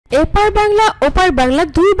এপার বাংলা ওপার বাংলা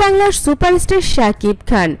দুই বাংলার সুপারস্টার শাকিব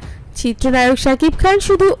খান। চিত্রনায়ক শাকিব খান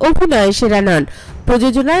শুধু অভিনয়ে সেরা নন,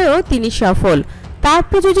 প্রযোজনায়ও তিনি সফল। তার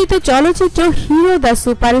প্রযোজিত চলচ্চিত্র হিরো দ্য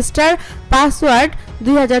সুপারস্টার পাসওয়ার্ড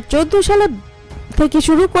 2014 সালে থেকে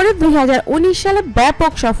শুরু করে 2019 সালে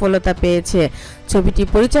ব্যাপক সফলতা পেয়েছে। ছবিটি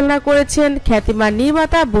পরিচালনা করেছেন খ্যাতিমান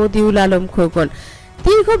নির্মাতা বদিউল আলম খোকন।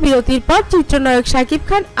 দীর্ঘ বিরতির পর চিত্রনায়ক শাকিব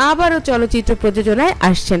খান আবারও চলচ্চিত্র প্রযোজনায়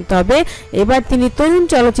আসছেন, তবে এবার তিনি তরুণ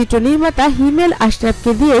চলচ্চিত্র নির্মাতা হিমেল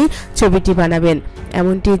আশরাফকে দিয়েই ছবিটি বানাবেন,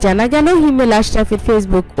 এমনটি জানা গেল হিমেল আশরাফের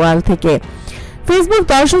ফেসবুক ওয়াল থেকে। ফেসবুক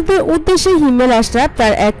দর্শকদের উদ্দেশ্যে হিমেল আশরাফ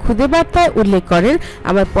তার এক খুদে বার্তায় উল্লেখ করেন,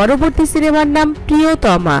 আমার পরবর্তী সিনেমার নাম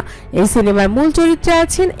প্রিয়তমা। এই সিনেমার মূল চরিত্রে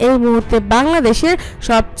আছেন এই মুহূর্তে বাংলাদেশের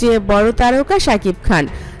সবচেয়ে বড় তারকা শাকিব খান।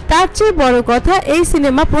 তার চেয়ে বড় কথা, এই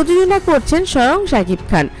সিনেমা প্রযোজনা করছেন স্বয়ং শাকিব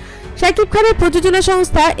খান। শাকিব খানের প্রযোজনা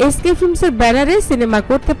সংস্থা এসকে ফিল্মসের ব্যানারে সিনেমা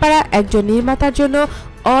করতে পারা একজন নির্মাতার জন্য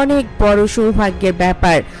অনেক বড় সৌভাগ্যের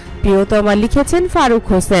ব্যাপার। প্রিয়তমা লিখেছেন ফারুক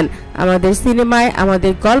হোসেন, আমাদের সিনেমায়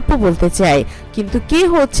আমাদের গল্প বলতে চাই, কিন্তু কে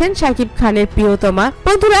হচ্ছেন শাকিব খানের প্রিয়তমা?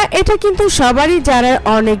 বন্ধুরা, এটা কিন্তু সবারই জানার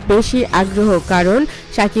অনেক বেশি আগ্রহ, কারণ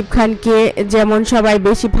শাকিব খানকে যেমন সবাই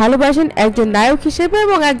বেশি ভালোবাসেন একজন নায়ক হিসেবে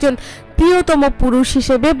এবং একজন প্রিয়তম পুরুষ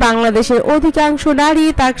হিসেবে, বাংলাদেশের অধিকাংশ নারী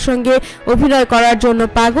তার সঙ্গে অভিনয় করার জন্য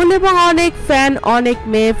পাগল এবং অনেক ফ্যান, অনেক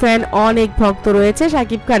মেয়ে ফ্যান, অনেক ভক্ত রয়েছে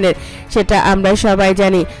শাকিব খানের, সেটা আমরা সবাই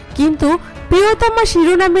জানি। কিন্তু প্রিয়তমা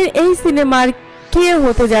শিরোনামের এই সিনেমার কে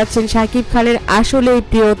হতে যাচ্ছেন শাকিব খানের আসলেই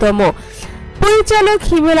প্রিয়তম? পরিচালক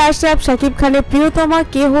হিমেল আশরাফ শাকিব খানের প্রিয়তমা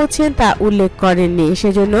কে হচ্ছেন তা উল্লেখ করেননি,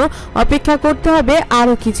 সেজন্য অপেক্ষা করতে হবে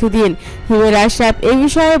আরো কিছুদিন। হিমেল আশরাফ এই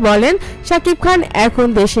বিষয়ে বলেন, শাকিব খান এখন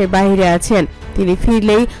দেশের বাইরে আছেন, তিনি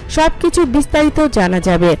ফিরলেই সবকিছু বিস্তারিত জানা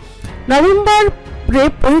যাবে। নভেম্বর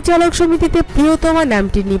পরিচালক সমিতিতে প্রিয়তমা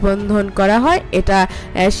নামটি নিবন্ধন করা হয়, এটা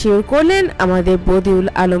শিওর করলেন আমাদের বদিউল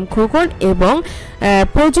আলম খোকন এবং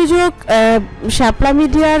প্রযোজক শাপলা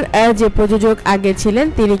মিডিয়ার যে প্রযোজক আগে ছিলেন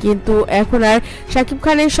তিনি কিন্তু এখন আর শাকিব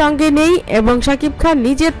খানের সঙ্গে নেই এবং শাকিব খান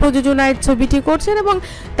নিজের প্রযোজনায় ছবিটি করছেন এবং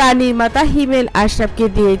তার নির্মাতা হিমেল আশরাফকে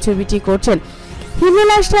দিয়ে ছবিটি করছেন। হিমেল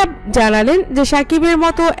আশরাফ জানালেন যে শাকিবের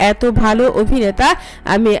মতো এত ভালো অভিনেতা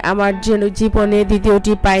আমি আমার জীবনে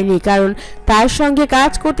দ্বিতীয়টি পাইনি, কারণ তার সঙ্গে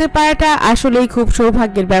কাজ করতে পারাটা আসলেই খুব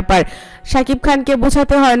সৌভাগ্যের ব্যাপার। শাকিব খানকে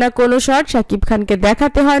বোঝাতে হয় না কোনো শর্ট, শাকিব খানকে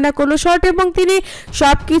দেখাতে হয় না কোনো শর্ট, এবং তিনি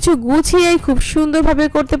সবকিছু গুছিয়েই খুব সুন্দরভাবে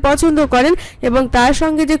করতে পছন্দ করেন এবং তার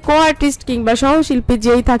সঙ্গে যে কো আর্টিস্ট কিংবা সহশিল্পী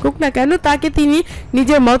যেই থাকুক না কেন তাকে তিনি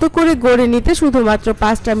নিজের মতো করে গড়ে নিতে শুধুমাত্র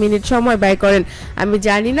 5টা মিনিট সময় ব্যয় করেন। আমি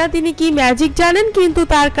জানি না তিনি কি ম্যাজিক জানেন, কিন্তু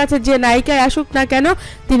তার কাছে যে নায়িকায় আসুক না কেন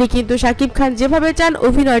তিনি কিন্তু শাকিব খান যেভাবে চান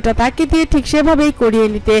অভিনয়টা তাকে দিয়ে ঠিক সেভাবেই করিয়ে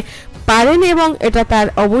নিতে পারেন এবং এটা তার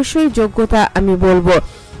অবশ্যই যোগ্যতা আমি বলবো।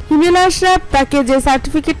 হিমেল আশরাফ তাকে যে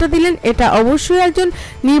সার্টিফিকেটটা দিলেন এটা অবশ্যই একজন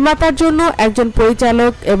নির্মাতার জন্য, একজন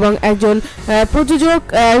পরিচালক এবং একজন প্রযোজক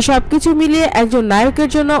সবকিছু মিলিয়ে একজন নায়কের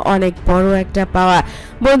জন্য অনেক বড় একটা পাওয়া।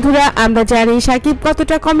 বন্ধুরা, আমরা জানি শাকিব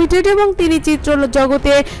কতটা কমিটেড এবং তিনি চিত্র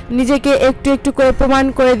জগতে নিজেকে একটু একটু করে প্রমাণ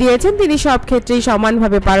করে দিয়েছেন, তিনি সব ক্ষেত্রেই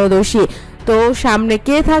সমানভাবে পারদর্শী। তো সামনে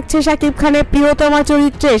কে থাকছে শাকিব খানের প্রিয়তমা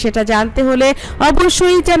চরিত্রে সেটা জানতে হলে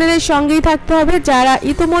অবশ্যই চ্যানেলের সঙ্গেই থাকতে হবে। যারা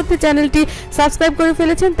ইতোমধ্যে চ্যানেলটি সাবস্ক্রাইব করে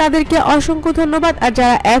ফেলেছেন তাদেরকে অসংখ্য ধন্যবাদ, আর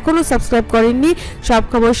যারা এখনো সাবস্ক্রাইব করেননি সব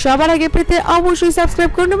খবর সবার আগে পেতে অবশ্যই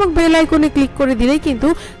সাবস্ক্রাইব করুন এবং বেল আইকনে ক্লিক করে দিলেই কিন্তু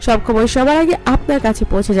সব খবর সবার আগে আপনার কাছে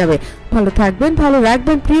পৌঁছে যাবে। ভালো থাকবেন, ভালো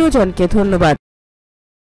রাখবেন প্রিয়জনকে। ধন্যবাদ।